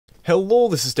Hello,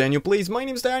 this is DanielPlays. My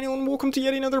name is Daniel and welcome to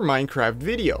yet another Minecraft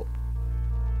video.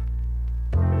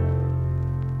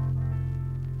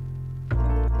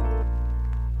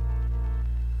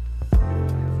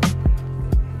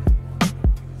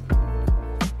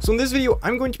 So in this video,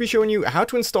 I'm going to be showing you how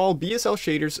to install BSL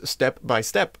Shaders step by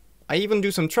step. I even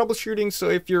do some troubleshooting, so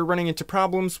if you're running into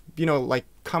problems, like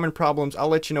common problems, I'll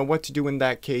let you know what to do in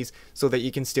that case so that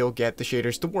you can still get the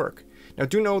shaders to work. Now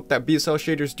do note that BSL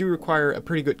shaders do require a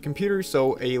pretty good computer,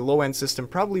 so a low-end system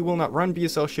probably will not run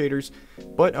BSL shaders,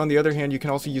 but on the other hand, you can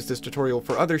also use this tutorial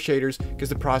for other shaders because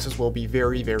the process will be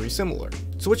very, very similar.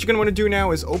 So what you're going to want to do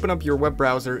now is open up your web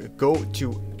browser, go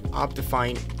to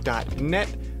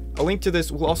Optifine.net. A link to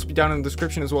this will also be down in the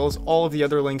description, as well as all of the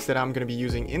other links that I'm going to be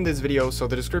using in this video, so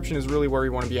the description is really where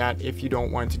you want to be at if you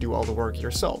don't want to do all the work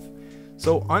yourself.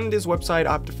 So on this website,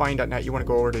 Optifine.net, you want to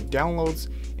go over to downloads,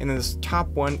 and then this top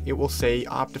one, it will say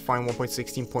Optifine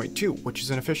 1.16.2, which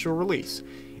is an official release.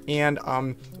 And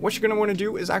what you're going to want to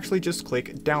do is actually just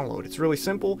click download. It's really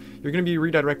simple. You're going to be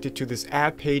redirected to this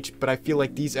ad page, but I feel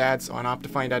like these ads on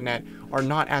Optifine.net are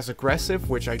not as aggressive,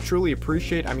 which I truly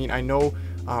appreciate. I mean, I know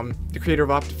the creator of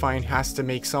Optifine has to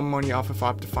make some money off of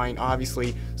Optifine,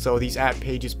 obviously, so these ad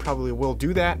pages probably will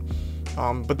do that.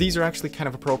 But these are actually kind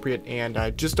of appropriate,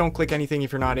 and just don't click anything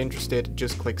if you're not interested.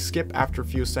 Just click skip after a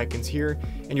few seconds here,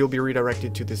 and you'll be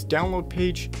redirected to this download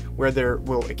page where there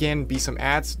will again be some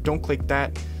ads. Don't click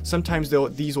that. Sometimes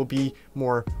these will be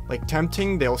more like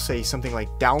tempting. They'll say something like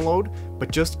download,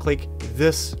 but just click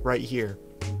this right here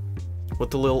with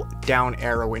the little down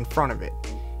arrow in front of it.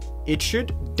 It should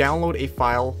download a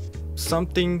file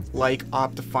something like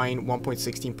Optifine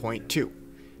 1.16.2.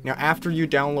 Now after you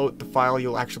download the file,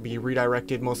 you'll actually be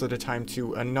redirected most of the time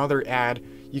to another ad.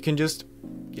 You can just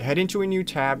head into a new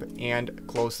tab and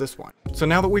close this one. So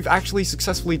now that we've actually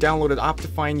successfully downloaded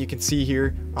Optifine, you can see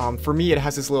here, for me it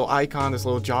has this little icon, this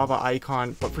little Java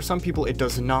icon, but for some people it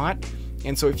does not.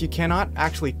 And so if you cannot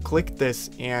actually click this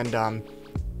and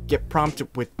get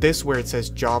prompted with this where it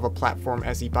says Java Platform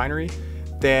SE binary,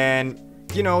 then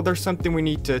there's something we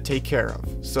need to take care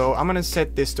of. So I'm going to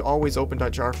set this to always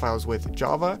open.jar files with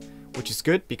Java, which is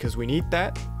good because we need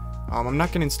that. I'm not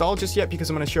going to install it just yet because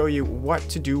I'm going to show you what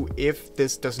to do if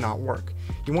this does not work.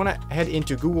 You want to head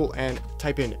into Google and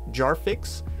type in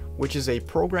Jarfix, which is a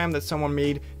program that someone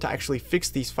made to actually fix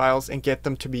these files and get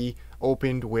them to be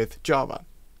opened with Java.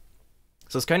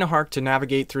 So it's kind of hard to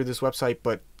navigate through this website,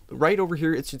 but right over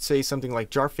here it should say something like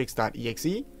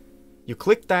jarfix.exe. You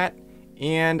click that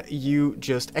and you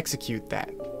just execute that.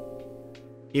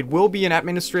 It will be an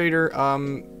administrator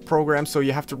program, so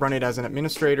you have to run it as an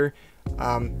administrator,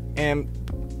 and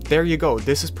there you go.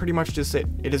 This is pretty much just it.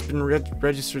 It has been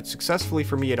registered successfully.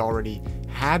 For me it already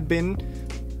had been,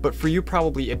 but for you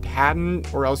probably it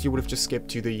hadn't, or else you would have just skipped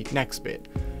to the next bit.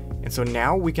 And so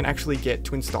now we can actually get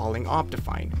to installing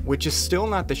Optifine, which is still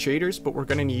not the shaders, but we're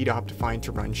going to need Optifine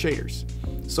to run shaders.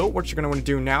 So what you're going to want to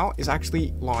do now is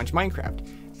actually launch Minecraft.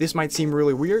 This might seem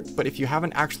really weird, but if you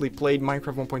haven't actually played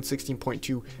Minecraft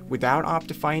 1.16.2 without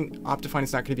Optifine, Optifine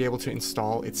is not going to be able to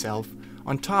install itself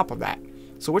on top of that.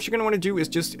 So what you're going to want to do is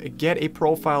just get a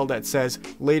profile that says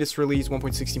latest release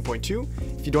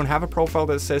 1.16.2. If you don't have a profile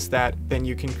that says that, then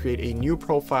you can create a new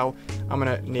profile. I'm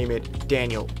going to name it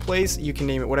DanielPlays. You can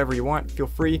name it whatever you want. Feel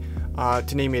free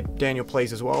to name it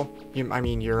DanielPlays as well. I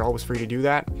mean, you're always free to do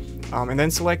that. And then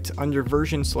select under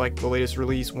version, select the latest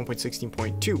release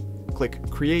 1.16.2. Click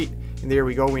create, and there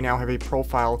we go. We now have a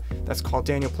profile that's called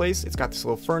DanielPlays. It's got this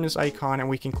little furnace icon, and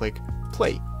we can click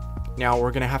play. Now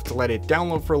we're gonna have to let it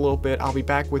download for a little bit. I'll be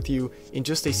back with you in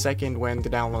just a second when the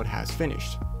download has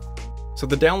finished. So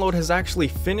the download has actually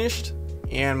finished,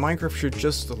 and Minecraft should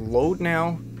just load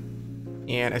now.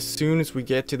 And as soon as we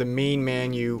get to the main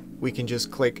menu, we can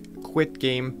just click quit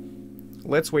game.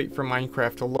 Let's wait for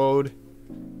Minecraft to load.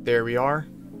 There we are.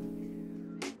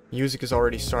 Music is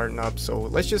already starting up, so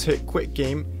let's just hit quit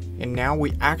game, and now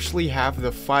we actually have the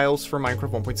files for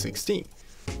Minecraft 1.16.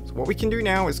 So what we can do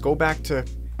now is go back to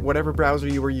whatever browser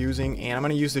you were using, and I'm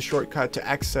going to use the shortcut to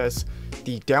access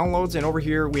the downloads, and over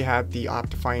here we have the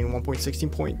Optifine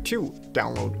 1.16.2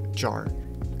 download jar.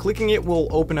 Clicking it will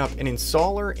open up an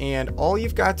installer, and all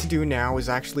you've got to do now is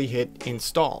actually hit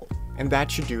install, and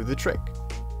that should do the trick.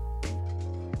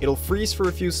 It'll freeze for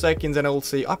a few seconds and it'll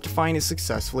say Optifine is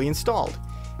successfully installed.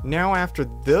 Now after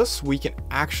this, we can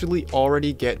actually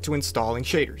already get to installing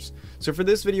shaders. So for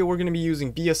this video, we're going to be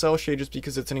using BSL shaders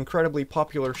because it's an incredibly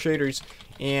popular shaders,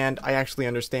 and I actually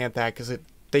understand that because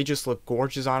they just look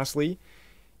gorgeous, honestly.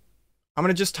 I'm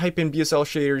going to just type in BSL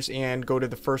shaders and go to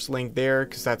the first link there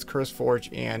because that's CurseForge,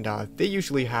 and they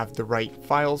usually have the right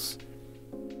files.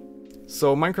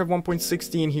 So Minecraft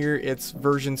 1.16 here, it's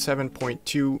version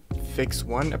 7.2 fix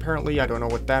 1 apparently. I don't know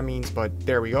what that means, but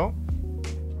there we go.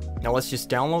 Now let's just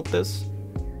download this.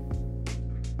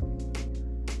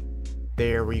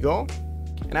 There we go.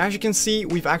 And as you can see,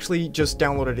 we've actually just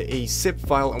downloaded a zip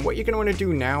file, and what you're going to want to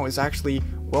do now is actually,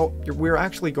 well, we're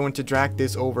actually going to drag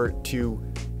this over to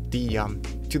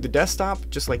the desktop,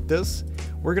 just like this.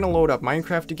 We're going to load up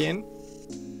Minecraft again,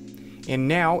 and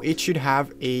now it should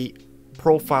have a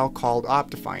profile called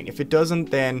Optifine. If it doesn't,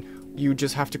 then you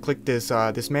just have to click this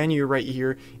this menu right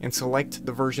here and select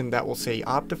the version that will say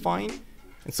Optifine.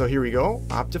 And so here we go,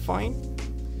 Optifine.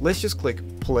 Let's just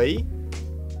click play.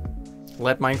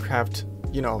 Let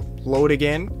Minecraft, you know, load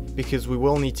again, because we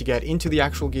will need to get into the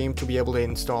actual game to be able to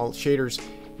install shaders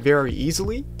very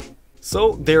easily.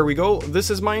 So there we go. This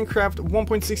is Minecraft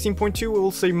 1.16.2. It will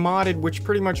say modded, which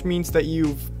pretty much means that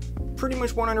you've pretty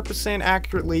much 100%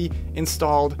 accurately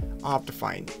installed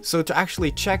Optifine. So to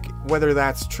actually check whether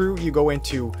that's true, you go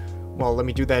into, well, let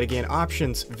me do that again,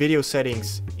 options, video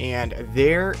settings, and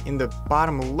there in the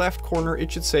bottom left corner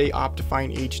it should say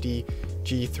Optifine HD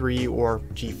G3 or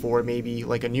G4, maybe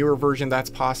like a newer version that's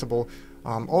possible,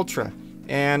 Ultra.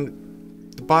 And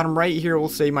the bottom right here will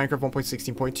say Minecraft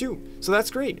 1.16.2. So that's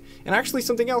great. And actually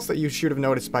something else that you should have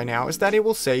noticed by now is that it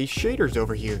will say shaders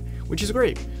over here, which is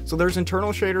great. So there's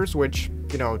internal shaders, which,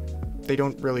 you know, they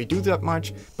don't really do that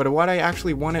much, but what I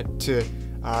actually wanted to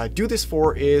do this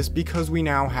for is because we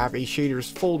now have a shaders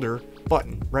folder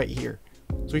button right here.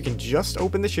 So we can just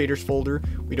open the shaders folder.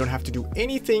 We don't have to do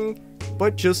anything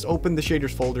but just open the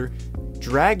shaders folder,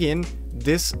 drag in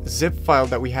this zip file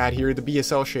that we had here, the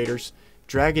BSL shaders,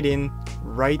 drag it in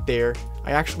right there.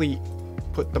 I actually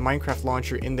put the Minecraft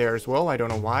launcher in there as well. I don't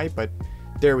know why, but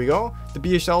there we go. The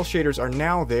BSL shaders are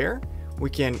now there. We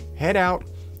can head out,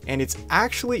 and it's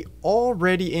actually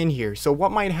already in here. So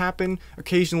what might happen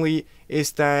occasionally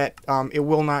is that it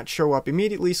will not show up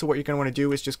immediately. So what you're going to want to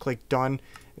do is just click done,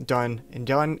 done, and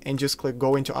done, and just click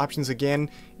go into options again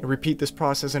and repeat this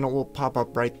process, and it will pop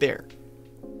up right there.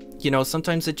 You know,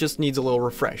 sometimes it just needs a little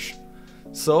refresh.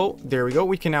 So there we go.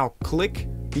 We can now click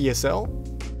BSL,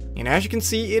 and as you can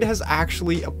see, it has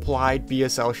actually applied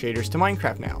BSL shaders to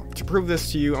Minecraft now. To prove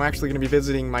this to you, I'm actually going to be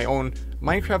visiting my own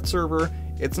Minecraft server.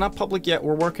 It's not public yet.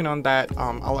 We're working on that.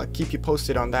 I'll keep you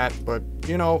posted on that. But,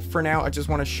 you know, for now, I just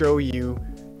want to show you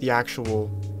the actual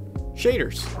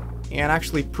shaders and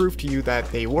actually prove to you that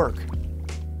they work.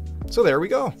 So there we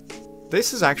go.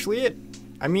 This is actually it.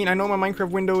 I mean, I know my Minecraft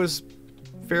window is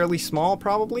fairly small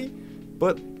probably,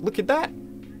 but look at that.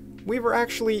 We're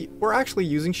actually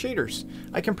using shaders.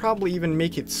 I can probably even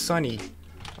make it sunny,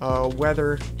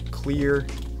 weather clear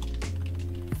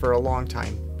for a long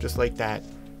time, just like that.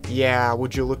 Yeah,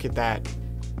 would you look at that?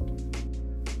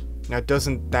 Now,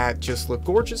 doesn't that just look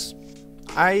gorgeous?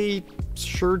 I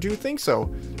sure do think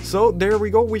so. So there we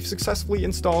go. We've successfully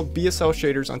installed BSL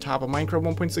shaders on top of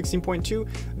Minecraft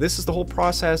 1.16.2. This is the whole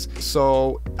process.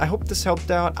 So I hope this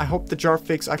helped out. I hope the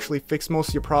Jarfix actually fixed most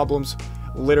of your problems,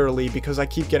 literally, because I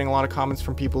keep getting a lot of comments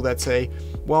from people that say,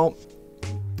 well,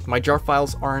 my jar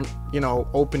files aren't, you know,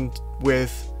 opened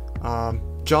with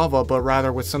Java, but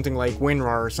rather with something like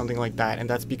WinRAR or something like that. And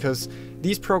that's because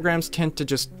these programs tend to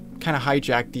just kind of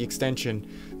hijack the extension.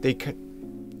 They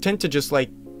tend to just, like,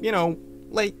 you know,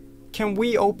 like, can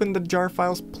we open the jar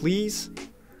files, please?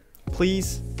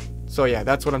 Please? So yeah,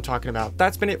 that's what I'm talking about.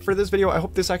 That's been it for this video. I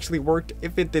hope this actually worked.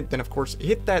 If it did, then of course,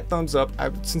 hit that thumbs up. I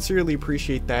would sincerely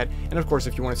appreciate that. And of course,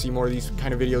 if you want to see more of these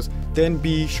kind of videos, then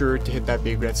be sure to hit that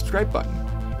big red subscribe button.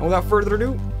 And without further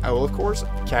ado, I will of course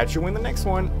catch you in the next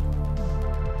one.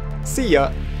 See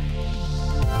ya!